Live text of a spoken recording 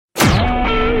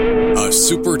a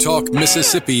Super Talk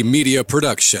Mississippi media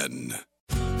production.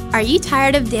 Are you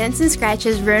tired of dents and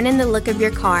scratches ruining the look of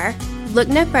your car? Look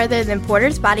no further than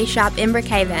Porter's Body Shop in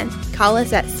Brookhaven. Call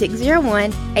us at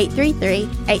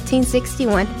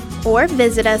 601-833-1861 or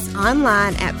visit us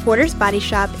online at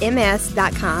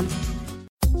portersbodyshopms.com.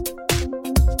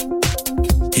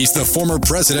 He's the former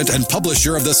president and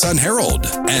publisher of the Sun Herald,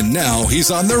 and now he's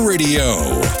on the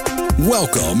radio.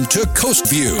 Welcome to Coast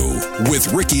View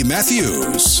with Ricky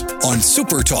Matthews on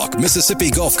Super Talk Mississippi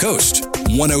Gulf Coast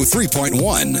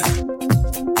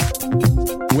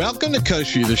 103.1. Welcome to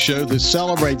Coast View, the show that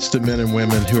celebrates the men and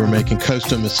women who are making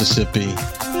coastal Mississippi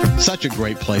such a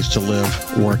great place to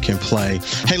live, work, and play.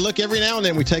 Hey, look, every now and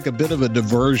then we take a bit of a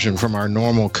diversion from our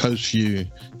normal Coast View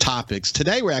topics.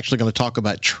 Today we're actually going to talk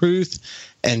about truth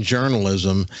and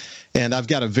journalism, and I've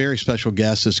got a very special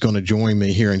guest that's going to join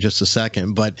me here in just a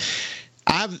second. But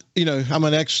I'm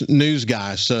an ex-news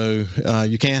guy, so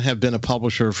you can't have been a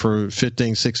publisher for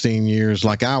 15, 16 years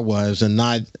like I was and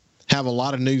not have a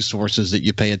lot of news sources that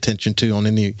you pay attention to on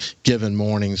any given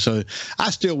morning. So I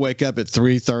still wake up at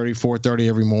 3:30, 4:30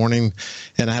 every morning,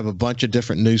 and I have a bunch of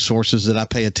different news sources that I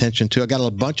pay attention to. I got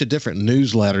a bunch of different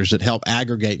newsletters that help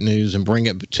aggregate news and bring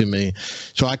it to me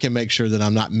so I can make sure that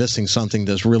I'm not missing something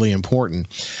that's really important.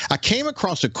 I came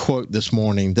across a quote this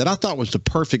morning that I thought was the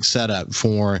perfect setup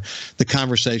for the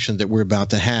conversation that we're about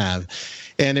to have.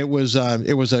 And it was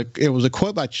a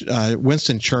quote by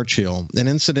Winston Churchill, and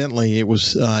incidentally, he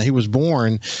was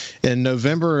born in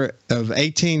November of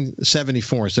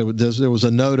 1874. So there was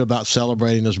a note about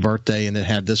celebrating his birthday, and it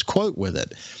had this quote with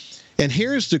it. And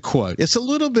here's the quote. It's a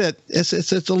little bit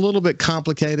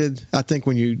complicated, I think,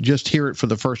 when you just hear it for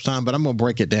the first time, but I'm going to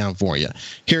break it down for you.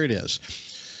 Here it is.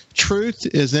 Truth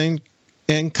is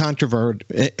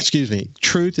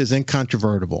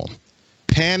incontrovertible.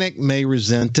 Panic may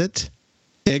resent it.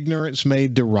 Ignorance may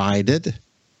deride it,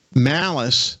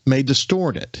 malice may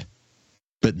distort it,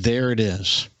 but there it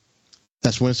is.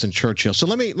 That's Winston Churchill. So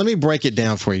let me break it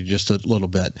down for you just a little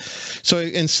bit. So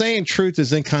in saying truth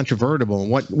is incontrovertible,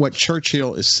 what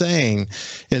Churchill is saying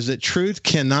is that truth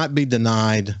cannot be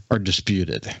denied or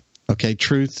disputed. Okay,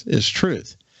 truth is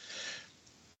truth.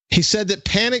 He said that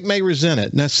panic may resent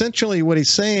it. Now, essentially what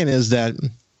he's saying is that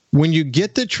when you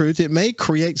get the truth, it may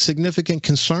create significant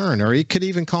concern, or it could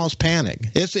even cause panic.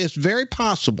 It's very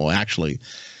possible, actually,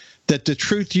 that the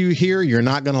truth you hear you're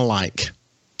not going to like.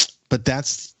 But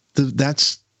that's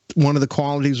one of the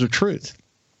qualities of truth.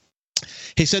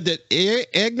 He said that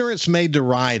ignorance may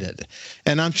deride it.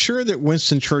 And I'm sure that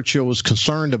Winston Churchill was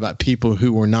concerned about people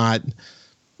who were not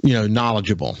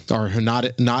knowledgeable or who not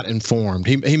informed.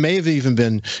 He may have even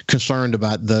been concerned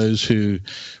about those who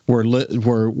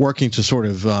were working to sort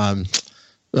of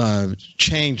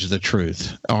change the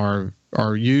truth or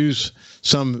use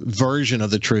some version of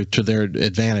the truth to their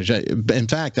advantage. In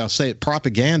fact, I'll say it,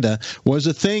 propaganda was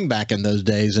a thing back in those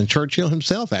days, and Churchill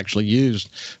himself actually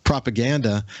used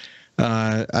propaganda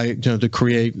to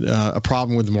create a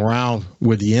problem with morale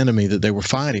with the enemy that they were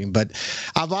fighting. But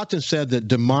I've often said that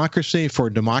for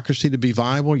democracy to be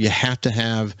viable, you have to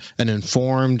have an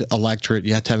informed electorate.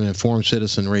 You have to have an informed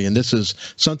citizenry. And this is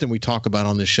something we talk about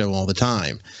on this show all the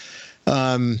time.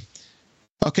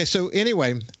 Okay, so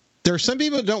anyway, there are some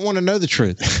people that don't want to know the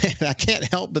truth. And I can't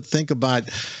help but think about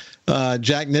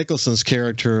Jack Nicholson's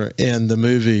character in the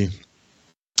movie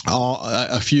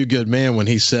A Few Good Men, when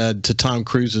he said to Tom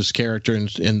Cruise's character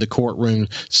in the courtroom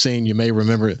scene, you may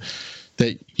remember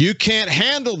that you can't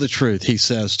handle the truth, he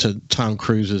says to Tom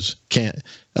Cruise's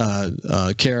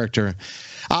character.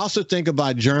 I also think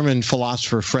about German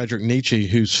philosopher Friedrich Nietzsche,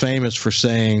 who's famous for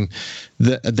saying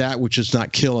that which does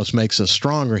not kill us makes us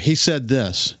stronger. He said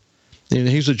this.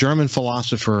 He's a German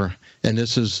philosopher, and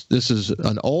this is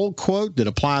an old quote that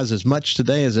applies as much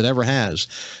today as it ever has.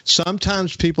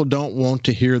 Sometimes people don't want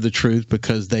to hear the truth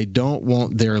because they don't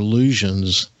want their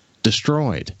illusions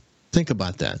destroyed. Think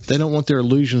about that. They don't want their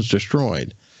illusions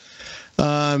destroyed.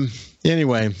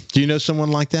 Anyway, do you know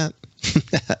someone like that?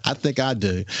 I think I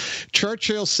do.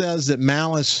 Churchill says that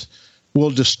malice will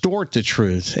distort the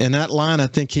truth. In that line, I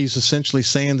think he's essentially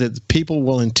saying that people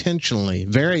will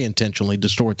very intentionally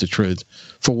distort the truth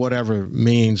for whatever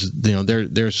means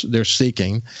they're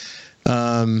seeking.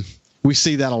 We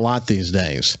see that a lot these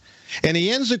days. And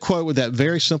he ends the quote with that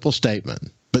very simple statement,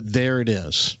 but there it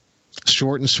is.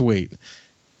 Short and sweet.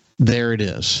 There it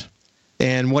is.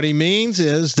 And what he means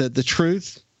is that the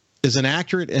truth is an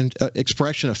accurate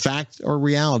expression of fact or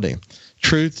reality.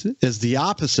 Truth is the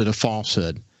opposite of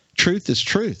falsehood. Truth is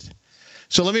truth.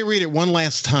 So let me read it one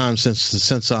last time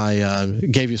since I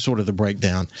gave you sort of the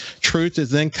breakdown. Truth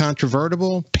is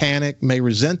incontrovertible. Panic may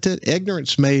resent it.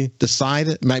 Ignorance may decide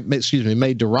it.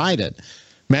 May deride it.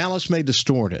 Malice may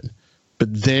distort it.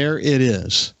 But there it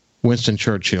is. Winston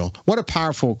Churchill. What a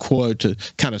powerful quote to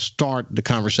kind of start the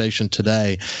conversation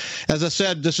today. As I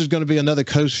said, this is going to be another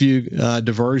Coast View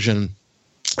diversion.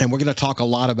 And we're going to talk a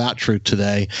lot about truth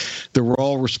today, the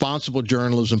role responsible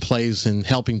journalism plays in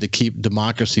helping to keep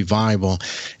democracy viable.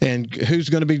 And who's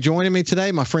going to be joining me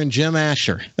today? My friend Jim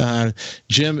Asher.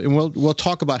 Jim, and we'll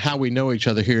talk about how we know each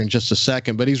other here in just a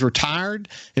second, but he's retired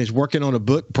and he's working on a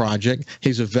book project.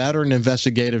 He's a veteran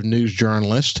investigative news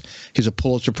journalist. He's a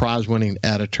Pulitzer Prize winning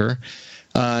editor.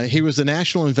 He was the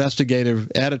national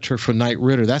investigative editor for Knight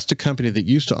Ridder. That's the company that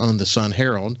used to own the Sun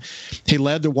Herald. He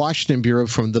led the Washington bureau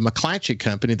from the McClatchy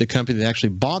Company, the company that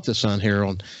actually bought the Sun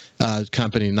Herald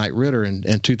company, Knight Ridder,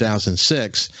 in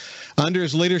 2006. Under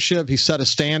his leadership, he set a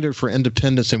standard for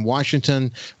independence in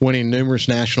Washington, winning numerous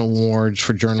national awards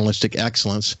for journalistic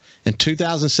excellence. In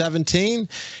 2017,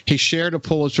 he shared a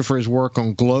Pulitzer for his work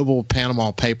on global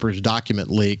Panama Papers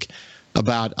document leak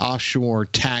about offshore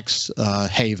tax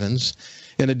havens.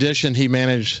 In addition, he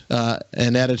managed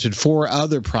and edited 4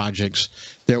 other projects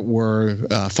that were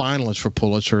finalists for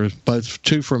Pulitzer, both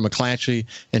 2 for McClatchy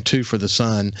and 2 for the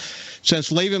Sun.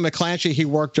 Since leaving McClatchy, he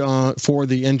worked for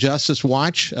the Injustice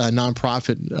Watch, a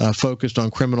nonprofit focused on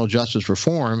criminal justice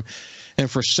reform, and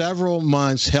for several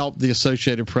months helped the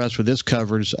Associated Press with its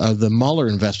coverage of the Mueller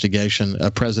investigation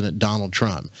of President Donald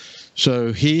Trump.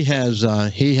 So he has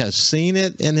seen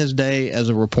it in his day as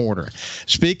a reporter.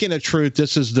 Speaking of truth,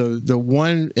 this is the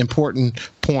one important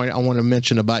point I want to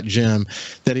mention about Jim,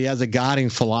 that he has a guiding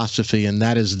philosophy, and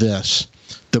that is this: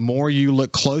 the more you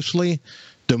look closely,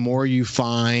 the more you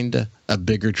find a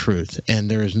bigger truth. And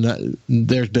there's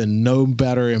been no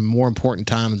better and more important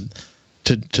time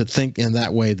to think in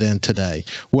that way than today.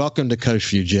 Welcome to Coast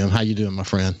View, Jim. How you doing, my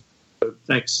friend?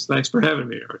 Thanks for having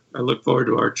me. I look forward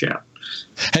to our chat.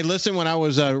 Hey, listen, when I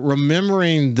was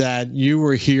remembering that you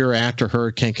were here after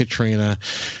Hurricane Katrina,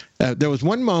 there was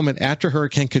one moment after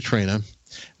Hurricane Katrina,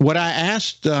 what I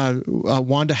asked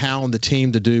Wanda Howe and the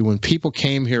team to do when people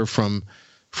came here from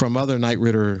other Knight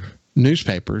Ridder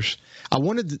newspapers, I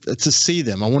wanted to see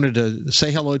them. I wanted to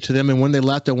say hello to them. And when they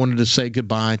left, I wanted to say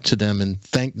goodbye to them and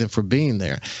thank them for being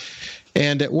there.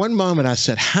 And at one moment I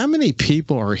said, how many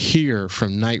people are here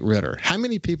from Knight Ridder? How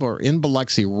many people are in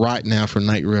Biloxi right now from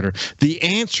Knight Ridder? The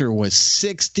answer was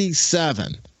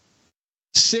 67.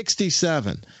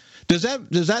 67. Does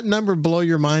that number blow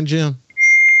your mind, Jim?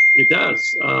 It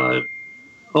does.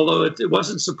 Although it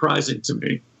wasn't surprising to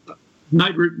me.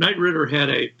 Knight Ridder had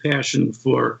a passion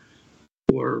for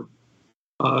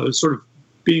sort of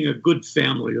being a good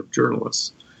family of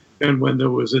journalists. And when there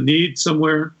was a need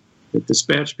somewhere, it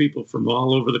dispatched people from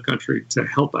all over the country to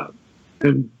help out.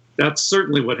 And that's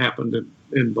certainly what happened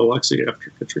in Biloxi after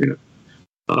Katrina.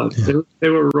 They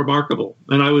were remarkable.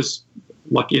 And I was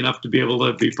lucky enough to be able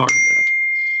to be part of that.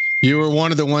 You were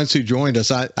one of the ones who joined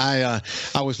us. I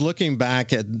was looking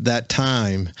back at that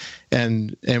time,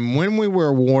 and when we were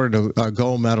awarded a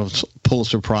gold medal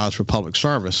Pulitzer Prize for public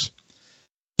service,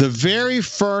 the very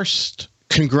first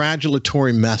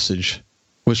congratulatory message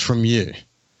was from you.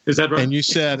 Is that right? And you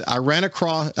said, I ran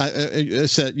across, you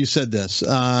said this,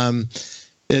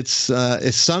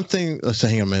 it's something, let's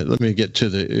hang on a minute. Let me get to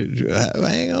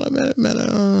hang on a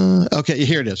minute. Okay,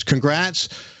 here it is. Congrats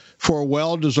for a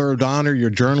well-deserved honor. Your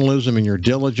journalism and your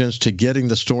diligence to getting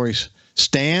the stories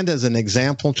stand as an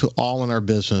example to all in our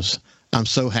business. I'm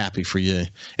so happy for you.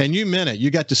 And you meant it.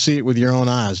 You got to see it with your own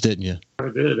eyes, didn't you? I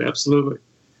did, absolutely.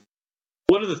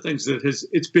 One of the things that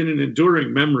it's been an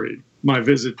enduring memory, my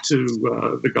visit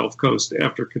to the Gulf Coast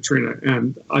after Katrina.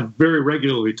 And I very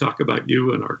regularly talk about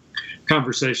you and our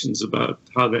conversations about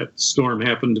how that storm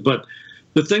happened. But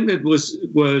the thing that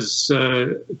was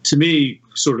to me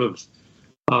sort of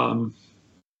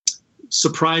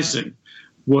surprising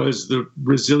was the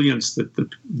resilience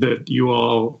that you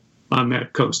all on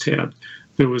that coast had.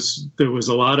 There was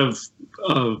a lot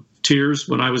of tears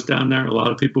when I was down there. A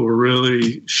lot of people were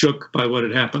really shook by what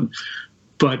had happened,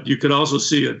 but you could also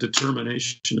see a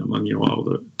determination among you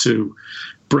all to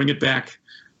bring it back.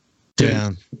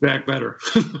 Back better.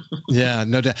 Yeah,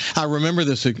 no doubt. I remember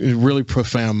this really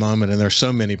profound moment, and there's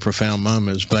so many profound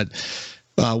moments, but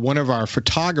one of our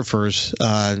photographers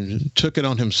took it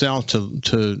on himself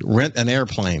to rent an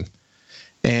airplane.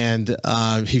 And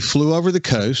he flew over the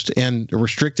coast in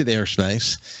restricted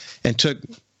airspace and took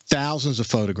thousands of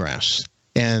photographs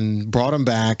and brought them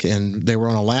back, and they were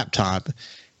on a laptop.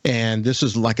 And this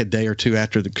is like a day or two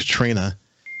after the Katrina.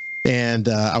 And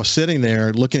I was sitting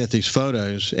there looking at these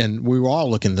photos, and we were all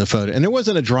looking at the photo. And there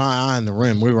wasn't a dry eye in the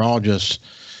room. We were all just,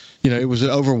 it was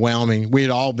overwhelming. We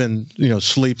had all been,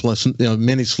 sleepless,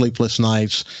 many sleepless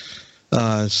nights.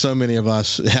 So many of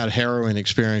us had harrowing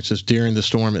experiences during the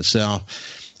storm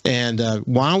itself. And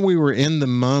while we were in the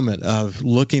moment of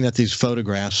looking at these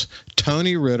photographs,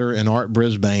 Tony Ritter and Art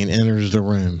Brisbane enters the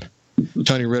room.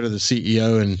 Tony Ritter, the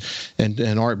CEO,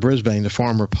 and Art Brisbane, the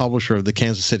former publisher of the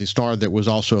Kansas City Star, that was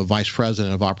also a vice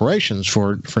president of operations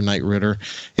for Knight Ritter,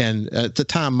 and at the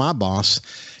time my boss.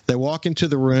 They walk into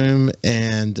the room,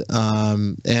 and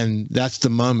that's the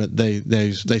moment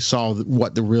they saw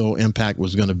what the real impact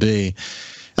was going to be.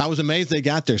 I was amazed they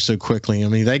got there so quickly. I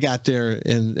mean, they got there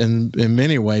in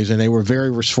many ways, and they were very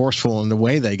resourceful in the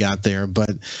way they got there.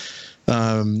 But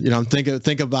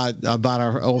think about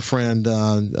our old friend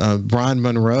Brian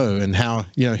Monroe and how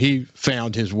he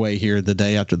found his way here the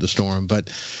day after the storm. But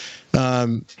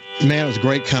man, it was a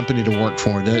great company to work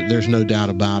for. There's no doubt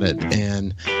about it.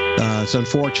 And it's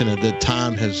unfortunate that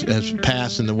time has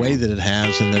passed in the way that it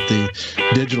has, and that the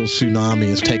digital tsunami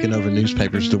has taken over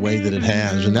newspapers the way that it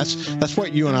has. And that's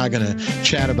what you and I are going to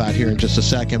chat about here in just a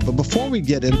second. But before we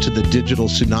get into the digital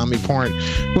tsunami part,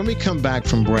 when we come back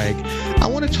from break, I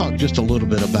want to talk just a little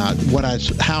bit about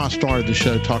how I started the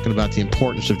show talking about the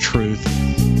importance of truth,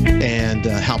 and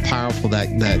how powerful that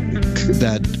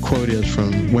quote is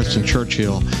from Winston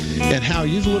Churchill, and how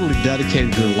you've literally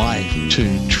dedicated your life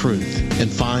to truth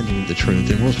and finding the truth.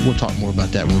 And we'll talk more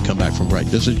about that when we come back from break.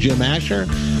 This is Jim Asher,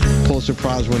 Pulitzer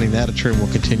Prize-winning editor, and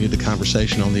we'll continue the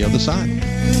conversation on the other side.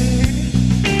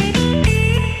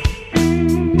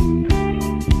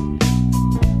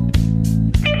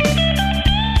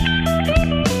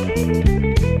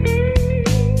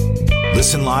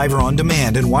 Listen live or on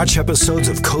demand and watch episodes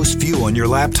of Coast View on your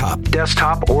laptop,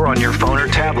 desktop, or on your phone or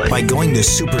tablet by going to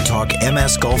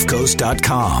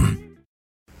supertalkmsgulfcoast.com.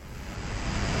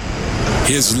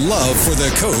 His love for the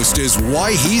coast is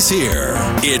why he's here.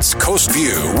 It's Coast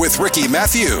View with Ricky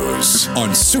Matthews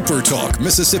on Super Talk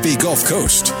Mississippi Gulf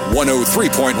Coast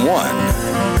 103.1.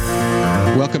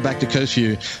 Welcome back to Coast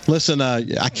View. Listen,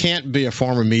 I can't be a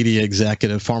former media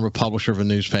executive, former publisher of a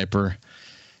newspaper,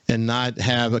 and not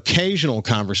have occasional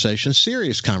conversations,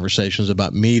 serious conversations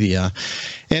about media.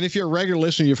 And if you're a regular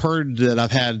listener, you've heard that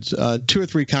I've had 2 or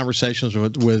 3 conversations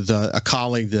with a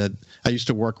colleague that I used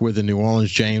to work with in New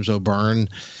Orleans, James O'Byrne.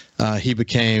 He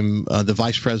became the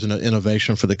vice president of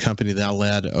innovation for the company that I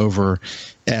led over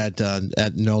at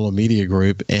NOLA Media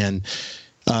Group. And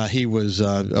he was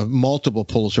a multiple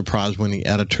Pulitzer Prize-winning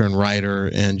editor and writer,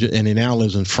 and he now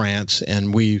lives in France.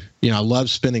 And I love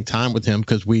spending time with him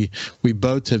because we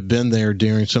both have been there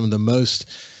during some of the most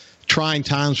trying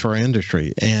times for our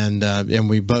industry, and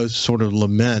we both sort of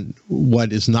lament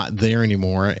what is not there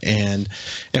anymore, and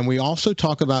we also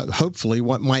talk about hopefully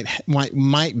what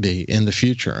might be in the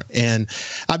future. And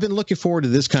I've been looking forward to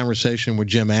this conversation with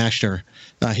Jim Asher.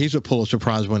 He's a Pulitzer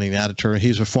Prize-winning editor.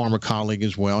 He's a former colleague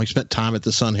as well. He spent time at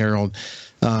the Sun Herald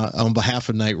on behalf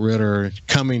of Knight Ritter,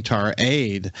 coming to our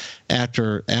aid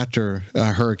after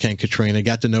Hurricane Katrina.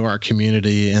 Got to know our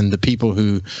community and the people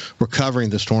who were covering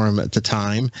the storm at the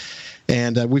time.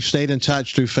 And we've stayed in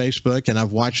touch through Facebook, and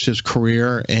I've watched his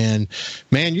career. And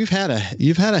man, you've had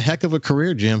a heck of a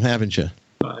career, Jim, haven't you?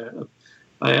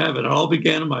 I have. It all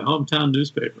began in my hometown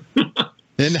newspaper.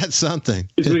 Isn't that something?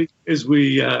 As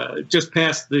we just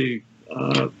passed the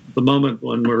moment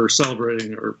when we're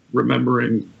celebrating or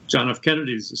remembering John F.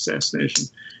 Kennedy's assassination,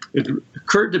 it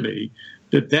occurred to me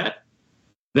that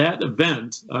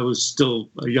event, I was still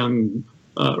a young,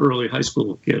 early high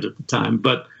school kid at the time,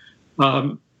 but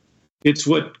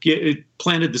it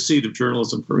planted the seed of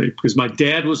journalism for me, because my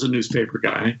dad was a newspaper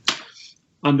guy.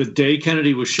 On the day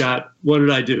Kennedy was shot, what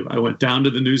did I do? I went down to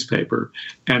the newspaper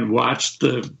and watched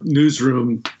the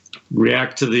newsroom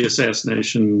react to the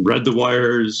assassination, read the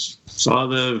wires, saw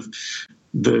the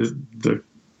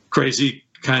crazy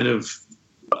kind of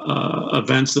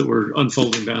events that were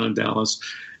unfolding down in Dallas,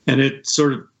 and it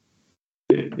sort of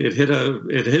it hit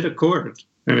a chord,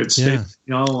 and it stayed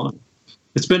all along.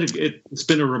 It's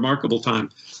been a remarkable time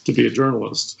to be a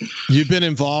journalist. You've been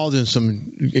involved in some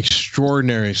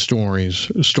extraordinary stories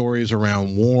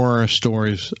around war,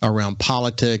 stories around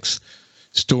politics,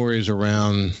 stories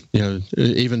around,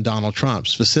 even Donald Trump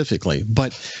specifically.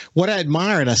 But what I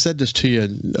admired, I said this to you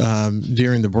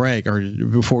during the break or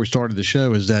before we started the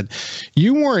show, is that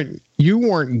you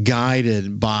weren't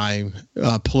guided by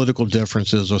political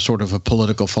differences or sort of a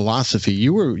political philosophy.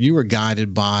 You were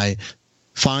guided by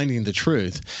finding the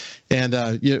truth. And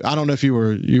I don't know if you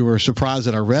were surprised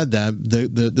that I read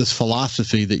that this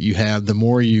philosophy that you have. The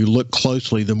more you look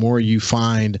closely, the more you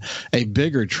find a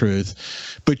bigger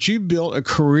truth. But you built a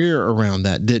career around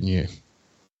that, didn't you?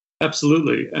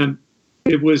 Absolutely, and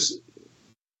it was.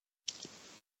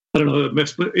 I don't know.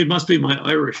 It must be my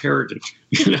Irish heritage,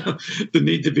 the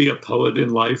need to be a poet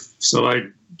in life. So I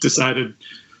decided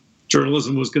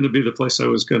journalism was going to be the place I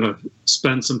was going to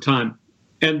spend some time.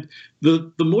 And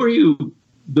the more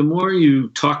you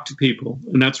talk to people,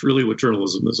 and that's really what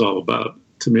journalism is all about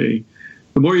to me.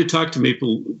 The more you talk to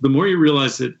people, the more you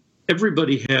realize that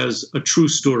everybody has a true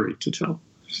story to tell.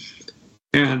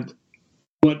 And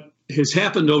what has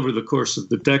happened over the course of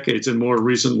the decades, and more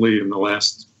recently in the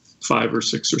last 5 or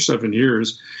 6 or 7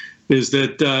 years, is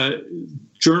that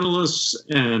journalists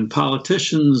and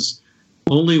politicians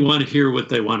only want to hear what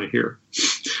they want to hear.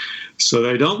 So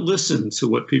they don't listen to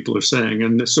what people are saying.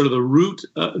 And sort of the root,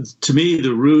 to me,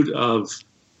 the root of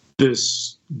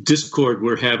this discord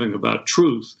we're having about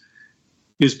truth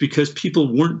is because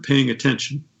people weren't paying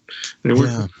attention. They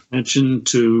weren't paying attention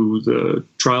to the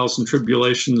trials and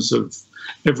tribulations of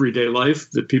everyday life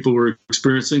that people were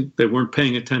experiencing. They weren't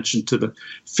paying attention to the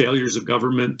failures of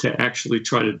government to actually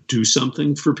try to do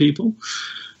something for people.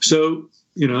 So,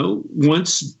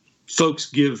 once folks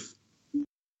give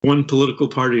one political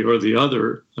party or the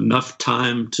other enough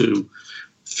time to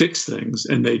fix things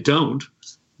and they don't,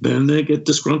 then they get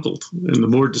disgruntled. And the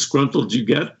more disgruntled you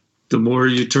get, the more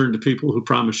you turn to people who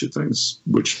promise you things,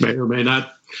 which may or may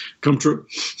not come true.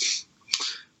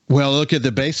 Well, look, at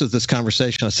the base of this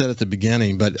conversation, I said at the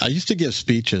beginning, but I used to give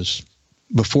speeches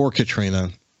before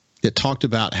Katrina. It talked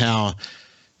about how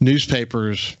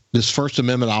newspapers, this First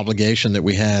Amendment obligation that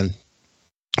we had,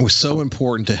 was so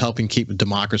important to helping keep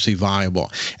democracy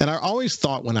viable. And I always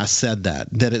thought when I said that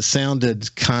it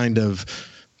sounded kind of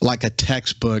like a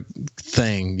textbook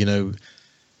thing,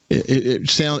 It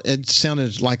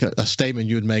sounded like a statement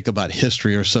you would make about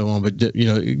history or so on, but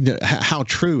how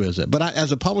true is it? But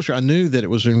as a publisher, I knew that it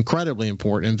was incredibly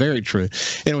important and very true.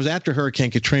 And it was after Hurricane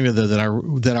Katrina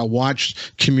that I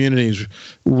watched communities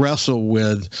wrestle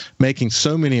with making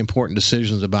so many important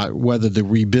decisions about whether to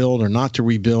rebuild or not to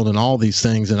rebuild and all these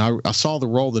things. And I saw the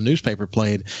role the newspaper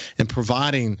played in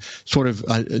providing sort of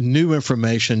new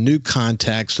information, new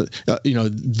context,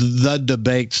 the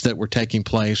debates that were taking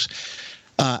place.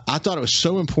 I thought it was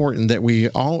so important that we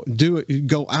all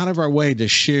go out of our way to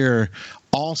share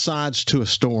all sides to a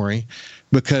story,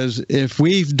 because if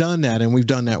we've done that and we've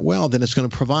done that well, then it's going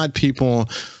to provide people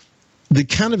the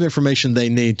kind of information they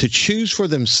need to choose for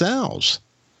themselves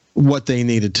what they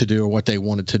needed to do or what they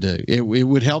wanted to do. It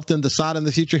would help them decide in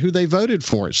the future who they voted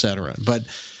for, et cetera. But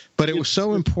it was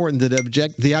so important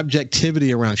that the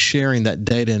objectivity around sharing that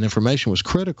data and information was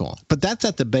critical. But that's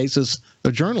at the basis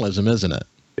of journalism, isn't it?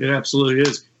 It absolutely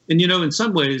is. And, in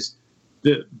some ways,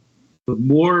 the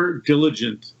more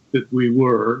diligent that we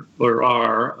were or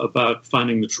are about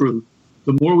finding the truth,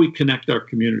 the more we connect our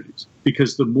communities,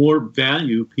 because the more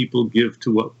value people give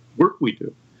to what work we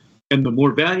do, and the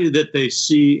more value that they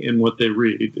see in what they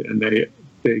read, and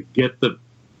they get the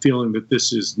feeling that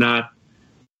this is not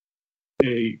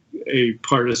a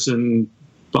partisan,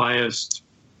 biased,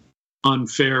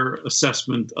 unfair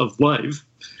assessment of life,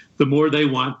 the more they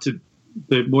want to.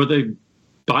 The more they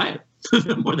buy it,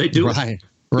 the more they do it.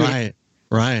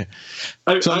 Right.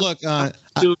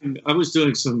 I was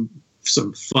doing some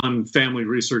fun family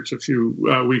research a few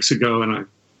weeks ago, and I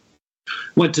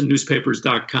went to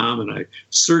newspapers.com and I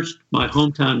searched my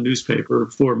hometown newspaper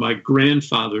for my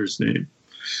grandfather's name.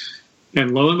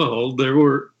 And lo and behold, there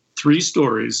were 3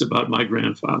 stories about my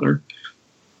grandfather,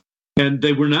 and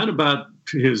they were not about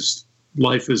his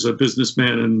life as a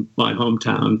businessman in my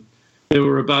hometown. They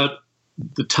were about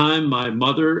the time my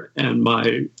mother and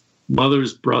my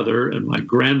mother's brother and my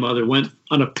grandmother went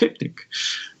on a picnic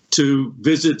to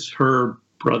visit her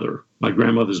brother, my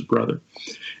grandmother's brother.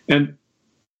 And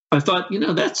I thought,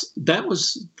 that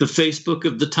was the Facebook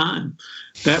of the time.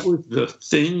 That was the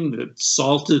thing that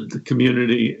salted the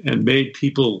community and made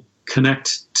people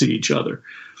connect to each other.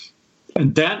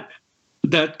 And that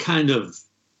kind of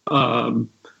the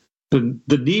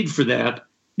need for that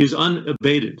is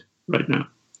unabated right now.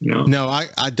 No,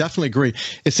 I definitely agree.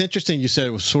 It's interesting you said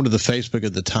it was sort of the Facebook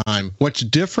of the time. What's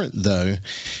different, though,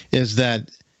 is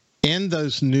that in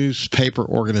those newspaper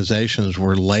organizations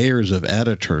were layers of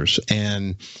editors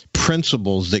and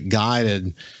principles that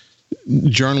guided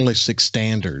journalistic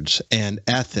standards and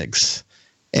ethics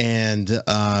and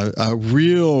a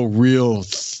real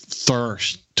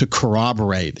thirst to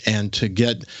corroborate and to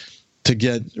get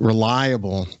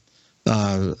reliable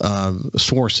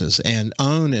sources, and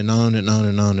on and on and on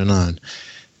and on and on.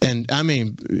 And I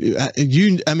mean,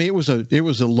 it was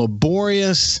a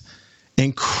laborious,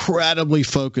 incredibly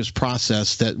focused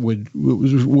process that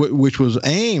which was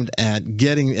aimed at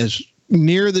getting as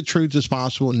near the truth as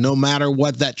possible, no matter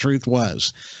what that truth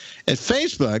was. At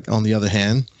Facebook, on the other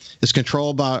hand, is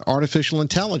controlled by artificial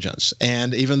intelligence.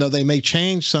 And even though they may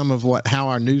change some of how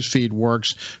our newsfeed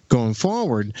works going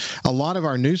forward, a lot of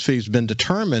our newsfeed has been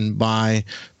determined by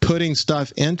putting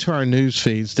stuff into our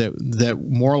newsfeeds that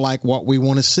more like what we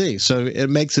want to see. So it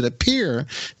makes it appear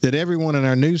that everyone in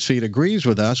our newsfeed agrees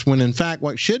with us, when in fact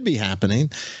what should be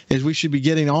happening is we should be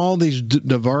getting all these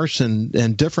diverse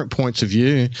and different points of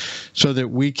view so that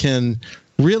we can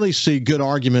really see good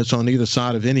arguments on either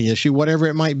side of any issue, whatever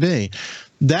it might be.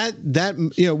 That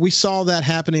we saw that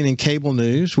happening in cable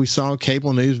news. We saw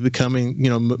cable news becoming,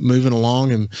 moving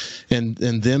along and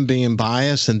them being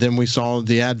biased, and then we saw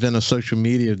the advent of social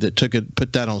media that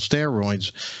put that on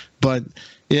steroids. But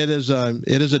it is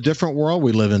a different world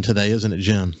we live in today, isn't it,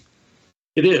 Jim?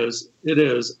 It is. It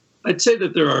is. I'd say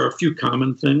that there are a few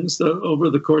common things, though, over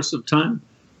the course of time.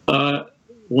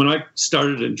 When I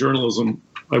started in journalism,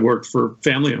 I worked for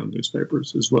family-owned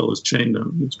newspapers as well as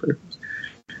chain-owned newspapers,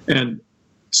 and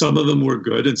some of them were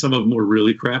good, and some of them were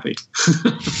really crappy.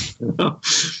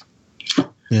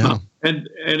 Yeah. And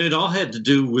it all had to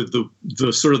do with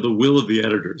the sort of the will of the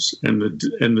editors and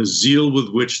the zeal with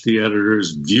which the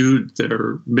editors viewed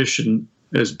their mission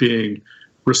as being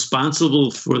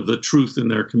responsible for the truth in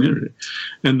their community.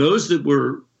 And those that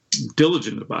were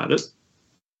diligent about it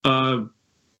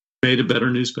made a better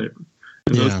newspaper.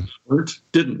 And those that weren't,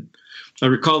 didn't. I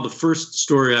recall the first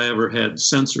story I ever had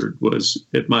censored was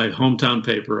at my hometown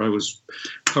paper. I was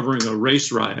covering a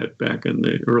race riot back in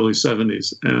the early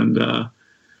 70s. And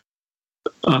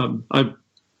I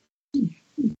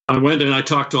went and I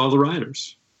talked to all the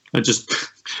rioters. I just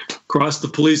crossed the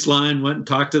police line, went and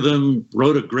talked to them,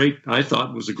 wrote I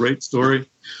thought was a great story.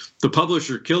 The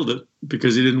publisher killed it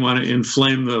because he didn't want to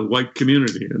inflame the white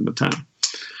community in the town.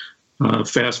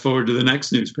 Fast forward to the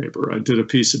next newspaper. I did a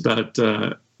piece about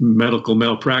medical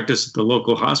malpractice at the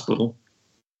local hospital.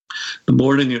 The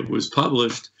morning it was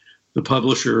published, the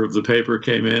publisher of the paper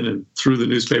came in and threw the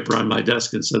newspaper on my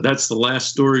desk and said, "That's the last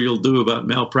story you'll do about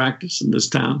malpractice in this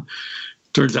town."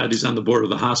 Turns out he's on the board of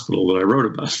the hospital that I wrote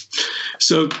about.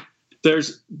 So there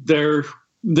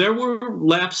were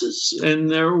lapses, and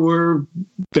there were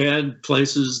bad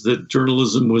places that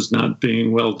journalism was not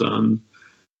being well done.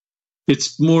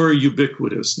 It's more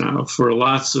ubiquitous now for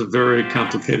lots of very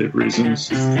complicated reasons.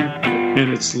 And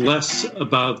it's less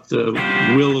about the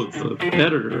will of the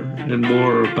editor and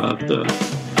more about the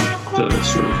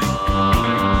sort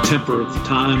of temper of the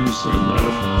times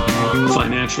and the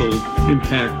financial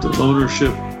impact of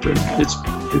ownership.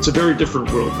 It's a very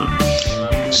different world now.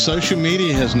 Social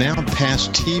media has now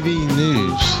passed TV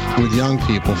news with young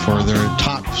people for their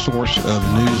top source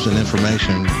of news and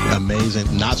information.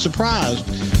 Amazing. Not surprised,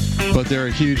 but there are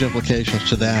huge implications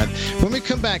to that. When we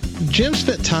come back, Jim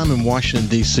spent time in Washington,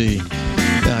 D.C.,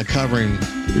 covering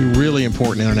really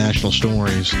important international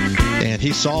stories, and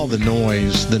he saw the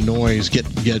noise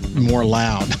get more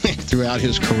loud throughout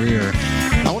his career.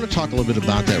 I want to talk a little bit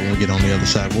about that when we get on the other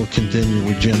side. We'll continue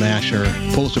with Jim Asher,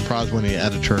 Pulitzer Prize-winning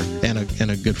editor and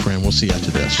a good friend. We'll see you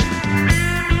after this.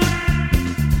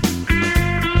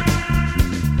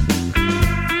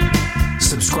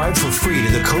 Subscribe for free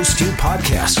to the Coast View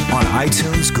podcast on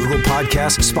iTunes, Google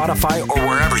Podcasts, Spotify, or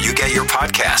wherever you get your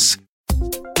podcasts.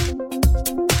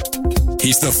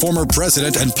 He's the former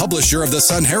president and publisher of the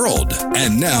Sun-Herald,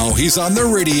 and now he's on the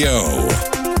radio.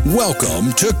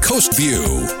 Welcome to Coast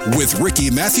View with Ricky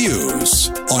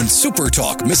Matthews on Super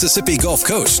Talk Mississippi Gulf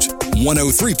Coast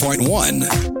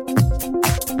 103.1.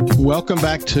 Welcome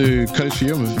back to Coast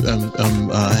View. I'm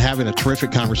having a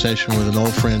terrific conversation with an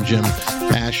old friend, Jim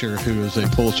Asher, who is a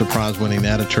Pulitzer Prize-winning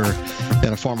editor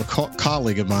and a former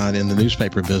colleague of mine in the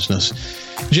newspaper business.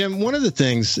 Jim, one of the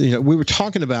things, we were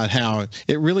talking about how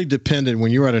it really depended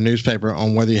when you were at a newspaper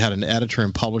on whether you had an editor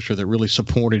and publisher that really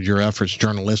supported your efforts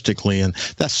journalistically, and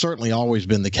that's certainly always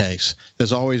been the case.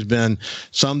 There's always been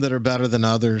some that are better than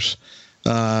others.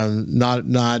 There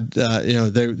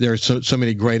are so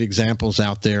many great examples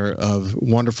out there of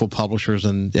wonderful publishers,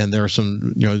 and there are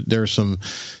some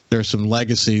some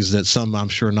legacies that some I'm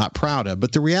sure not proud of.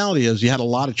 But the reality is, you had a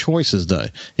lot of choices, though,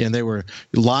 and there were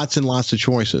lots and lots of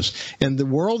choices. And the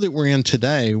world that we're in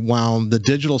today, while the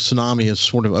digital tsunami has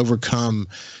sort of overcome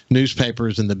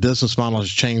newspapers and the business model has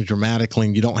changed dramatically,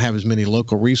 and you don't have as many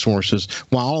local resources,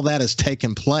 while all that has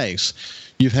taken place,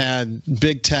 you've had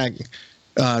big tech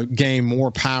gain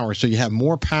more power. So you have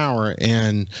more power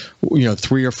and,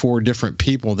 3 or 4 different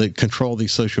people that control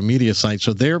these social media sites.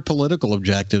 So their political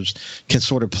objectives can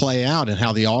sort of play out in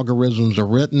how the algorithms are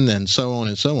written and so on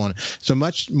and so on. So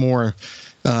much more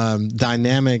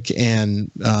dynamic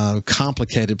and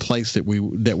complicated place that we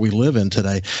live in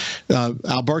today.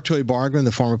 Alberto Ibargüen,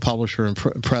 the former publisher and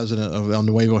president of El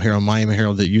Nuevo Herald, Miami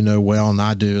Herald, that you know well, and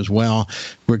I do as well.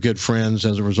 We're good friends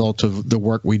as a result of the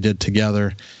work we did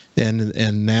together.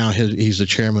 And now he's the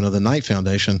chairman of the Knight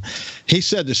Foundation. He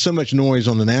said there's so much noise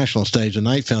on the national stage, the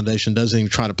Knight Foundation doesn't even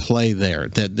try to play there.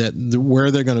 That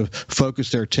where they're going to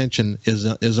focus their attention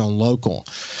is on local.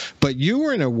 But you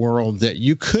were in a world that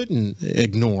you couldn't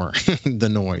ignore the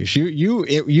noise.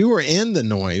 You were in the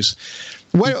noise.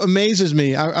 What amazes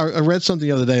me, I read something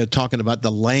the other day talking about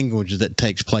the language that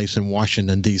takes place in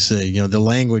Washington, D.C. The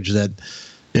language that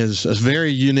is a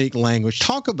very unique language.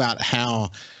 Talk about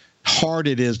how hard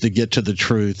it is to get to the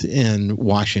truth in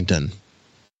Washington.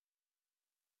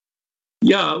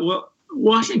 Yeah, well,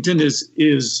 Washington is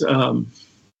a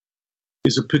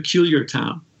peculiar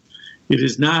town. It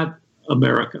is not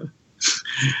America.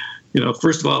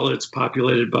 First of all, it's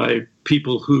populated by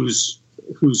people whose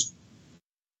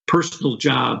personal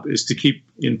job is to keep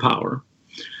in power.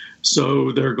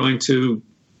 So they're going to,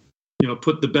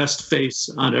 put the best face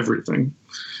on everything,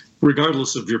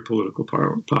 regardless of your political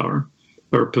power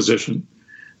or position.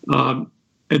 And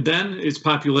then it's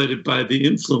populated by the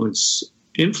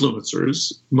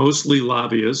influencers, mostly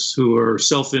lobbyists who are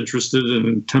self-interested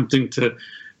and attempting to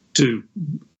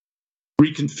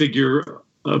reconfigure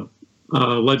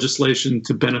legislation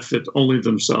to benefit only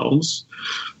themselves.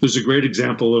 There's a great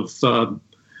example of,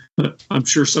 I'm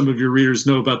sure some of your readers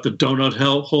know about the donut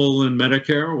hole in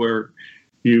Medicare, where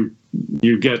you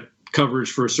get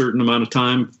coverage for a certain amount of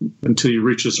time until you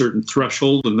reach a certain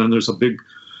threshold, and then there's a big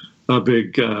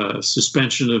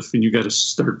suspension and you got to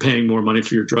start paying more money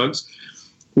for your drugs.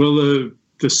 Well, the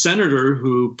senator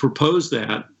who proposed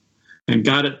that and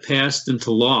got it passed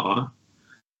into law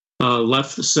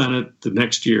left the Senate the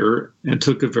next year and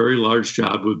took a very large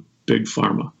job with Big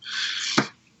Pharma,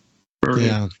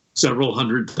 earning several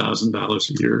 $100,000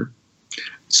 a year.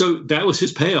 So that was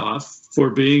his payoff for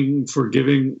giving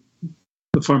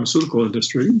the pharmaceutical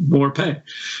industry more pay.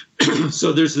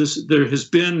 So there has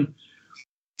been,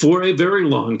 for a very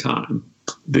long time,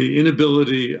 the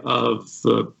inability of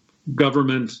the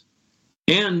government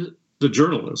and the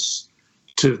journalists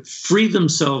to free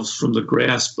themselves from the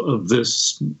grasp of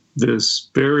this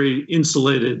very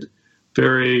insulated,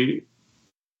 very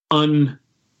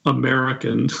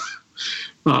un-American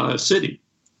city,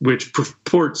 which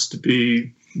purports to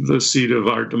be the seat of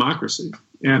our democracy.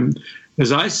 And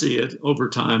as I see it, over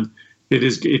time,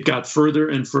 it got further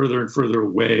and further and further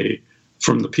away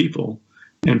from the people,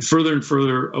 and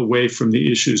further away from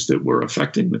the issues that were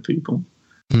affecting the people.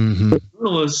 Mm-hmm. The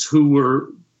journalists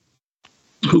who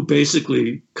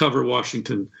basically cover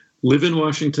Washington, live in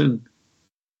Washington,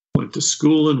 went to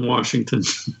school in Washington,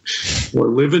 or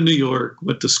live in New York,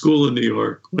 went to school in New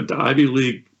York, went to Ivy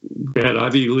League, had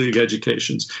Ivy League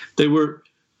educations. They were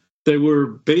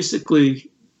basically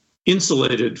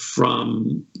insulated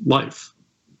from life.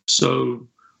 So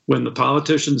when the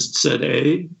politicians said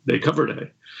A, they covered A.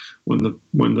 When the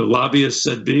lobbyists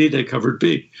said B, they covered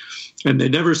B. And they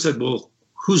never said, well,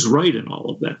 who's right in all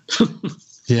of that?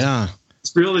 Yeah.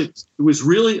 It was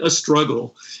really a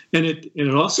struggle. And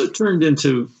it also turned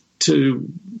into to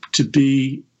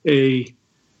be a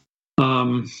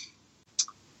when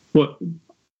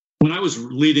I was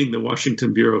leading the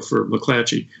Washington bureau for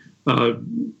McClatchy,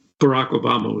 Barack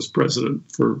Obama was president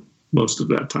for most of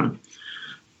that time.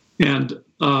 And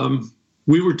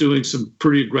we were doing some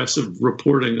pretty aggressive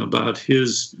reporting about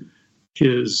his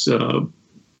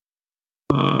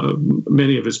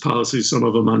many of his policies, some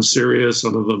of them on Syria,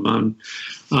 some of them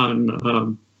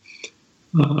on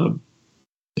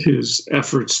his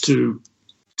efforts to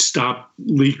stop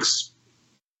leaks.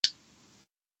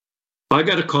 I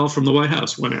got a call from the White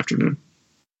House one afternoon,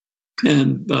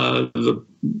 and the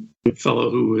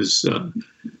fellow who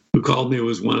called me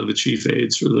was one of the chief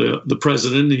aides for the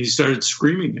president, and he started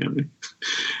screaming at me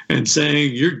and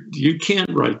saying, "You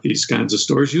can't write these kinds of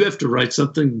stories. You have to write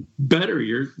something better.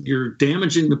 You're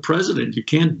damaging the president. You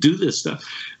can't do this stuff."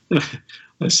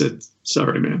 I said,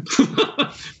 "Sorry, man,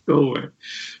 go away."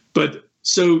 But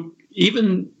so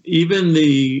even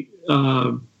the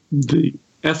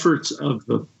efforts of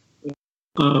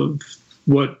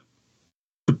what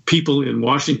the people in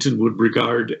Washington would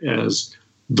regard as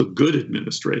the good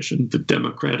administration, the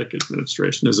Democratic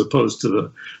administration, as opposed to the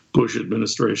Bush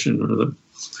administration or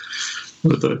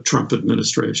the Trump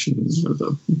administration or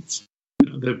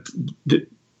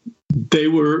they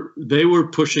were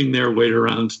pushing their weight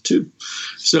around too.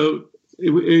 So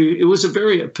it was a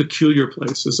very peculiar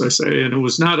place, as I say, and it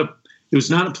was not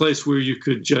a place where you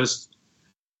could just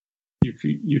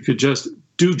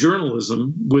do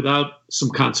journalism without some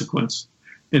consequence.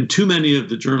 And too many of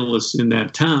the journalists in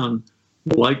that town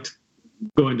liked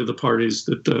going to the parties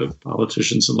that the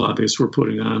politicians and lobbyists were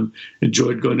putting on,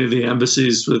 enjoyed going to the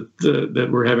embassies that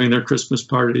were having their Christmas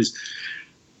parties,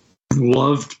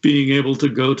 loved being able to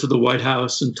go to the White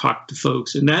House and talk to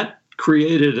folks. And that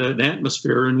created an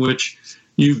atmosphere in which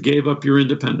you gave up your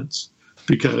independence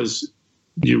because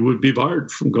you would be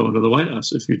barred from going to the White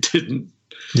House if you didn't.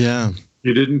 Yeah.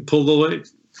 You didn't pull the weight,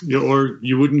 or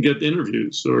you wouldn't get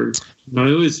interviews, or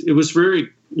it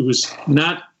was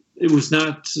not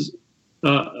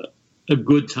a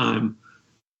good time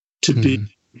to be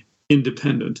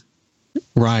independent.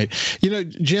 Right.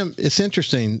 Jim, it's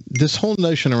interesting. This whole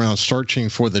notion around searching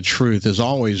for the truth has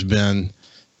always been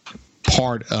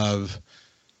part of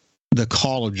the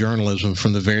call of journalism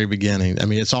from the very beginning. I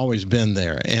mean, it's always been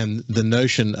there. And the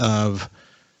notion of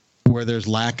where there's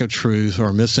lack of truth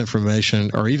or misinformation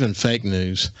or even fake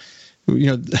news,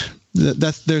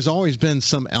 there's always been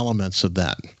some elements of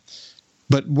that.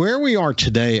 But where we are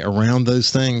today around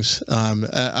those things,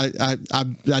 I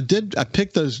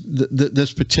picked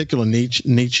this particular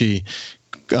Nietzsche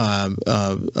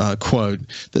quote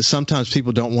that sometimes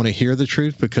people don't want to hear the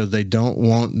truth because they don't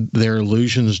want their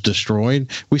illusions destroyed.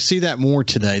 We see that more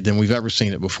today than we've ever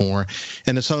seen it before.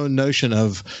 And this whole notion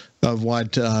of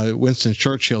what Winston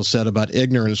Churchill said about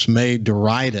ignorance may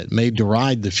deride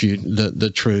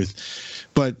the truth.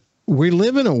 But we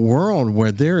live in a world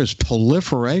where there is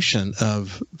proliferation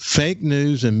of fake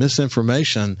news and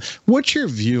misinformation. What's your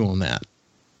view on that?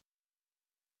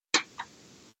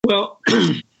 Well,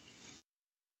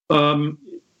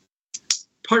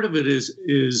 part of it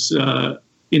is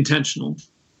intentional.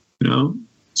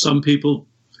 Some people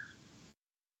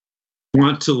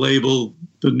want to label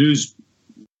the news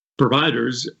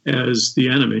providers as the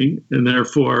enemy, and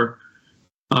therefore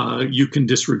you can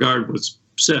disregard what's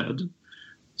said.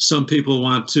 Some people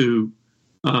want to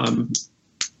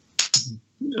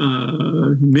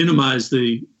minimize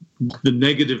the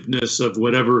negativeness of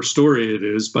whatever story it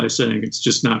is by saying it's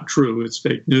just not true, it's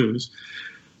fake news.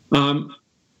 In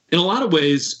a lot of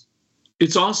ways,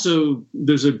 it's also,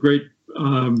 there's a great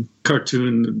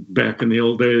cartoon back in the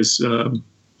old days,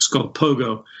 it's called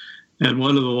Pogo, and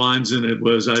one of the lines in it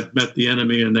was, "I've met the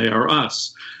enemy and they are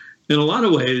us." In a lot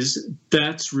of ways,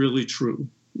 that's really true.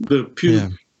 The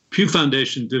Pew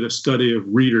Foundation did a study of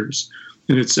readers,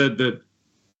 and it said that,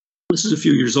 this is a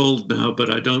few years old now, but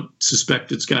I don't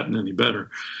suspect it's gotten any better.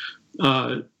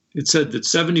 It said that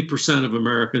 70% of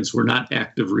Americans were not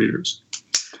active readers.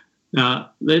 Now,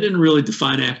 they didn't really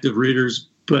define active readers,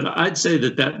 but I'd say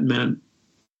that meant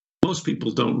most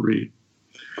people don't read.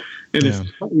 And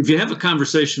if you have a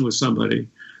conversation with somebody,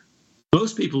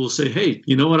 most people will say, "Hey,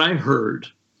 you know what I heard?"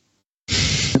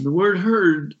 And the word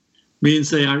 "heard" means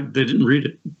they didn't read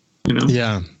it.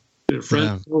 Their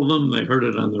friend told them, they heard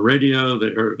it on the radio,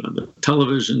 they heard it on the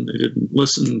television, they didn't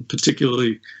listen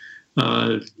particularly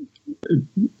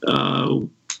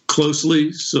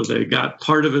closely, so they got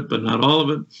part of it, but not all of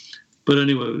it. But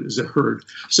anyway, it was a herd.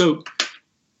 So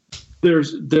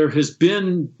there has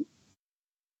been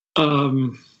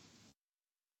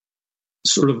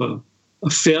sort of a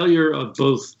failure of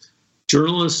both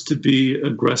journalists to be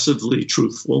aggressively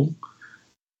truthful,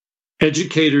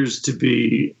 educators to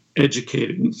be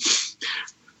educating,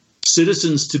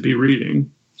 citizens to be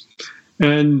reading.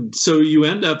 And so you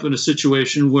end up in a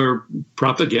situation where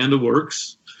propaganda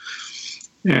works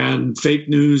and fake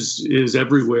news is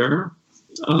everywhere,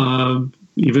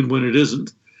 even when it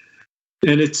isn't.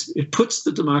 And it puts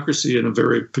the democracy in a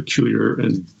very peculiar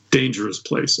and dangerous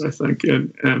place, I think.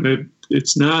 And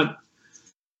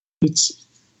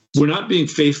we're not being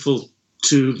faithful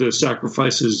to the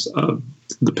sacrifices of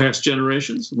the past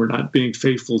generations. We're not being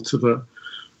faithful to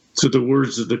the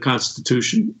words of the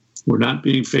Constitution. We're not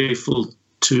being faithful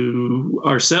to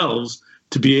ourselves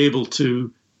to be able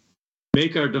to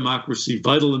make our democracy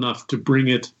vital enough to bring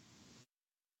it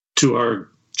to our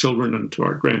children and to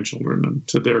our grandchildren and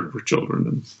to their children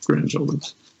and grandchildren.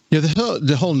 Yeah,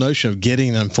 the whole notion of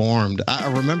getting informed.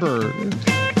 I remember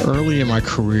early in my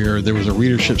career, there was a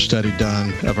readership study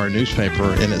done of our newspaper,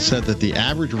 and it said that the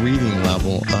average reading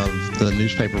level of the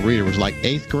newspaper reader was like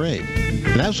 8th grade.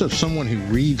 And that's of someone who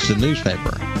reads the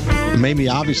newspaper. It made me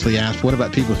obviously ask, what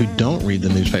about people who don't read the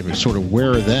newspaper? Sort of,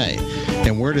 where are they?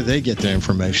 And where do they get their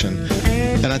information?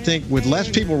 And I think with less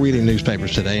people reading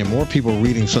newspapers today and more people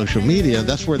reading social media,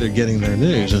 that's where they're getting their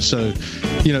news. And so,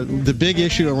 the big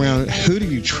issue around who do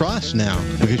you trust now?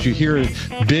 Because you hear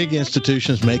big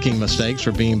institutions making mistakes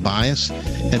or being biased.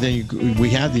 And then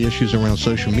we have the issues around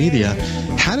social media.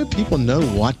 How do people know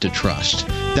what to trust?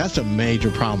 That's a major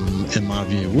problem in my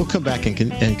view. We'll come back and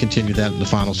continue that in the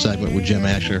final segment with Jim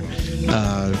Asher,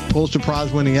 Pulitzer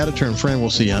Prize-winning editor and friend.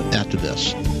 We'll see you after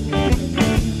this.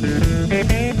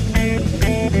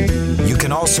 You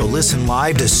can also listen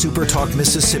live to Super Talk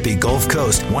Mississippi Gulf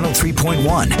Coast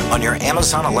 103.1 on your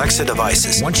Amazon Alexa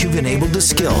devices. Once you've enabled the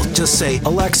skill, just say,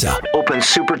 Alexa, open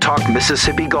Super Talk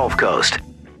Mississippi Gulf Coast.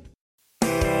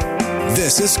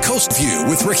 This is Coast View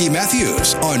with Ricky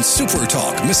Matthews on Super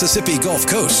Talk Mississippi Gulf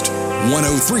Coast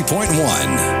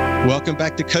 103.1. Welcome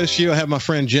back to Coast View. I have my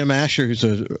friend Jim Asher, who's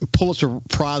a Pulitzer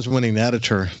Prize-winning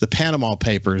editor, The Panama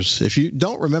Papers. If you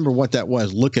don't remember what that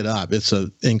was, look it up. It's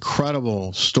an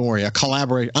incredible story,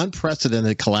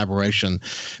 unprecedented collaboration.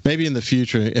 Maybe in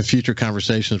future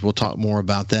conversations, we'll talk more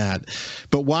about that.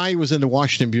 But while he was in the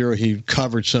Washington Bureau, he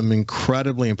covered some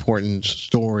incredibly important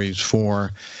stories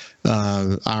for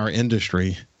our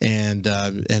industry, and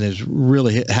has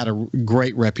really had a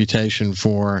great reputation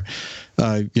for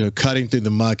cutting through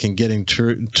the muck and getting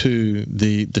to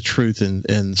the truth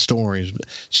in stories.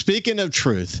 Speaking of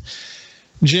truth,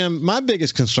 Jim, my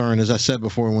biggest concern, as I said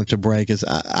before we went to break, is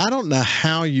I don't know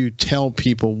how you tell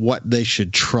people what they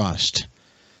should trust.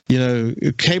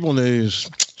 Cable news,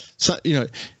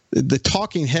 the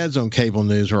talking heads on cable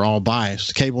news are all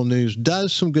biased. Cable news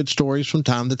does some good stories from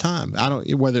time to time.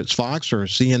 Whether it's Fox or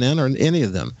CNN or any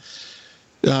of them.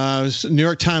 New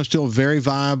York Times still a very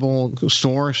viable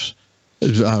source.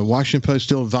 Washington Post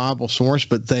still a viable source,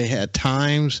 but they at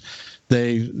times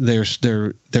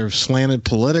they're slanted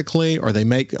politically, or they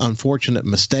make unfortunate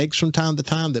mistakes from time to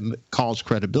time that cause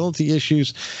credibility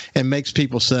issues and makes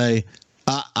people say,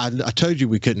 I told you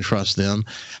we couldn't trust them.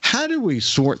 How do we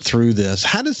sort through this?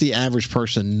 How does the average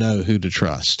person know who to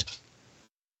trust?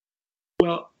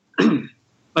 Well,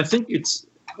 I think it's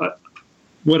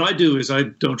what I do is I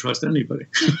don't trust anybody.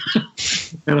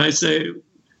 And I say,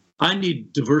 I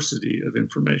need diversity of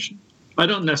information. I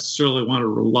don't necessarily want to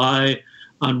rely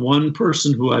on one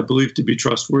person who I believe to be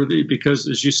trustworthy, because,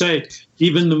 as you say,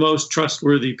 even the most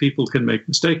trustworthy people can make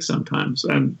mistakes sometimes.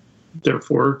 And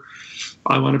therefore,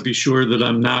 I want to be sure that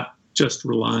I'm not just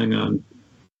relying on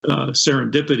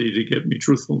serendipity to get me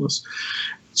truthfulness.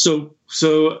 So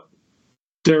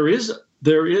there is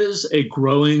a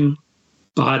growing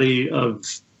body of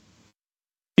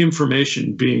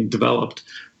information being developed,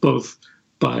 both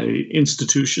by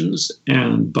institutions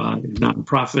and by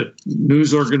nonprofit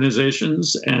news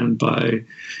organizations and by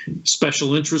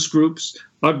special interest groups.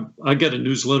 I get a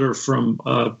newsletter from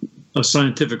a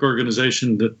scientific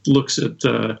organization that looks at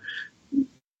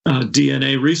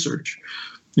DNA research.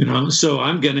 So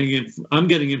I'm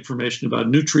getting information about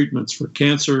new treatments for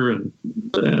cancer and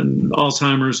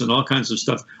Alzheimer's and all kinds of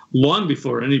stuff long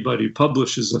before anybody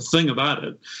publishes a thing about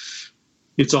it.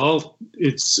 It's a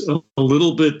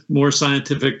little bit more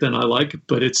scientific than I like,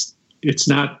 but it's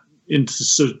not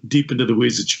so deep into the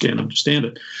weeds that you can't understand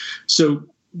it. So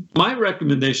my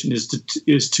recommendation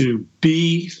is to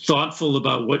be thoughtful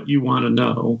about what you want to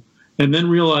know, and then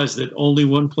realize that only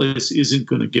one place isn't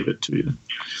going to give it to you,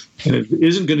 and it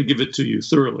isn't going to give it to you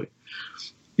thoroughly.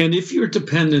 And if you're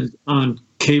dependent on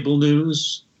cable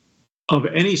news of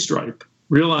any stripe,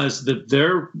 realize that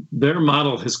their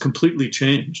model has completely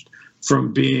changed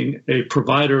from being a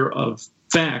provider of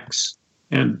facts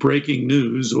and breaking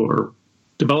news or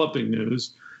developing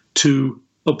news to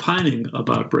opining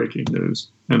about breaking news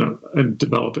and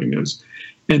developing news.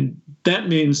 And that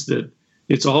means that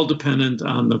it's all dependent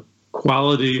on the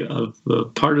quality of the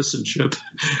partisanship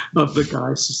of the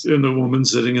guys and the woman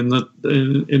sitting in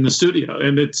the studio.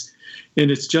 And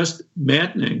it's just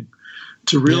maddening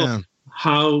to realize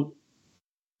how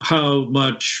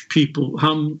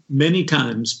many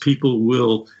times people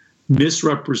will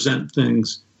misrepresent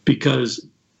things because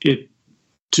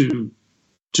to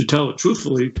tell it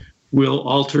truthfully, will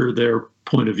alter their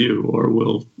point of view or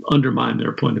will undermine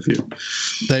their point of view.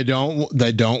 They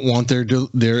don't want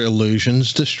their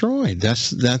illusions destroyed.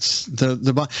 That's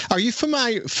the. Are you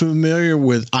familiar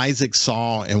with Isaac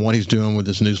Saul and what he's doing with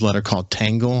this newsletter called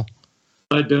Tangle?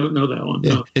 I don't know that one.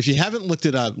 No. If you haven't looked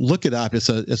it up, look it up. It's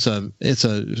a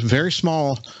very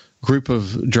small group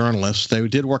of journalists. They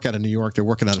did work out of New York. They're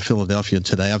working out of Philadelphia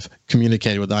today. I've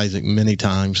communicated with Isaac many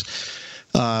times.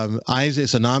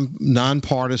 It's a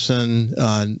nonpartisan,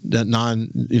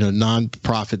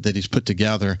 nonprofit that he's put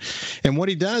together. And what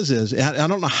he does is, I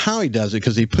don't know how he does it,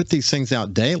 because he put these things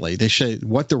out daily. They show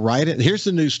what the right, here's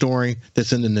the news story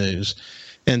that's in the news.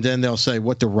 And then they'll say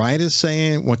what the right is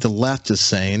saying, what the left is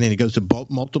saying, and he goes to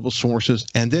multiple sources,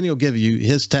 and then he'll give you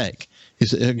his take.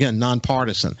 He's, again,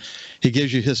 nonpartisan. He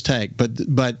gives you his take, but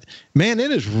man, it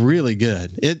is really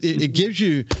good. It gives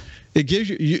you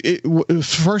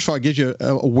first of all, it gives you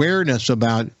awareness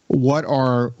about what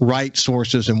are right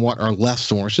sources and what are left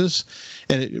sources,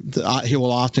 and he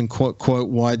will often quote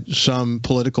what some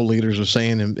political leaders are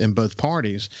saying in both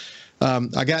parties.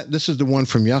 This is the one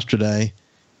from yesterday.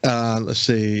 Let's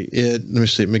see. Let me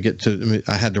see.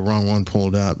 I had the wrong one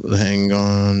pulled up. Hang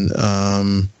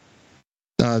on.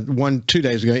 2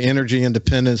 days ago, Energy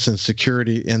Independence and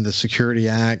Security and the Security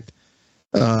Act.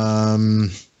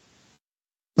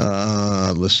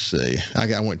 Let's see.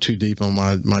 I went too deep on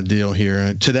my deal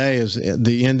here. Today is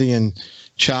the Indian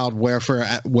Child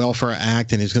Welfare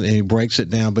Act, and he breaks it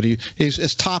down. But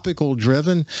it's topical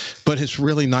driven, but it's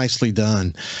really nicely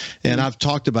done. And I've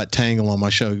talked about Tangle on my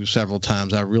show several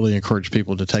times. I really encourage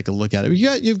people to take a look at it.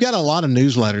 You've got a lot of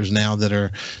newsletters now that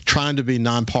are trying to be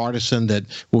nonpartisan, that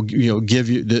will give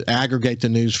you aggregate the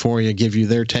news for you, give you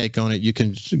their take on it. You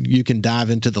can dive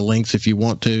into the links if you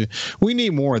want to. We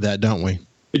need more of that, don't we?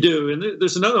 We do. And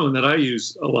there's another one that I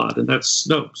use a lot, and that's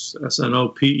Snopes,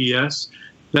 Snopes.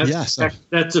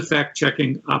 That's a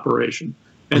fact-checking operation.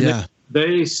 And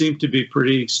they seem to be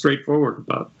pretty straightforward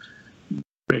about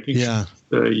making sure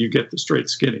you get the straight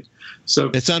skinny. So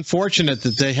it's unfortunate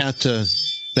that they have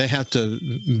to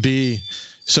be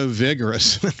so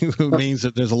vigorous. It means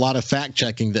that there's a lot of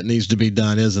fact-checking that needs to be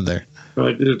done, isn't there?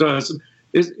 Right, it does.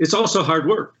 It's also hard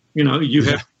work. You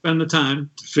have to spend the time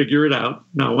to figure it out.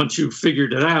 Now, once you've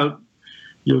figured it out,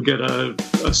 you'll get a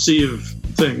sea of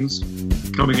things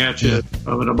coming at you at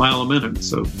a mile a minute.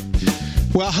 So,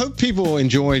 well, I hope people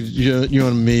enjoyed you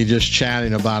and me just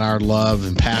chatting about our love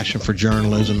and passion for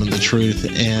journalism and the truth.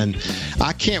 And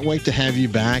I can't wait to have you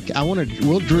back.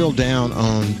 We'll drill down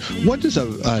on what does a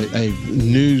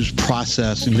news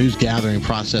gathering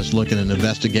process look in an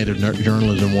investigative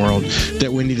journalism world that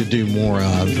we need to do more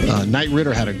of. Knight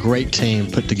Ridder had a great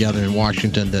team put together in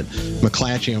Washington that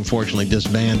McClatchy unfortunately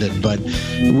disbanded, but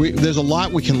there's a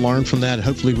lot we can learn from that.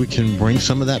 Hopefully we can bring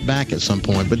some of that back at some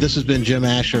point. But this has been Jim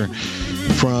Asher,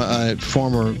 from a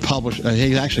former publisher.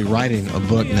 He's actually writing a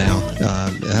book now.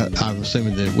 I'm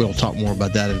assuming that we'll talk more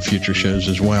about that in future shows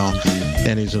as well.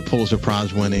 And he's a Pulitzer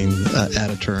Prize winning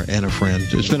editor and a friend.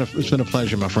 It's been a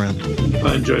pleasure, my friend.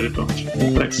 I enjoyed it much.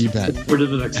 Thanks. You bet. We're to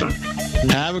the next time.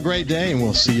 Have a great day, and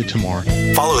we'll see you tomorrow.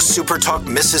 Follow Super Talk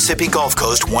Mississippi Gulf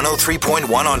Coast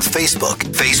 103.1 on Facebook.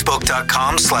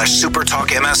 Facebook.com/Super Talk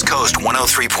MS Coast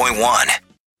 103.1.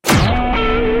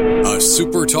 A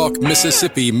Super Talk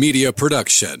Mississippi media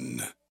production.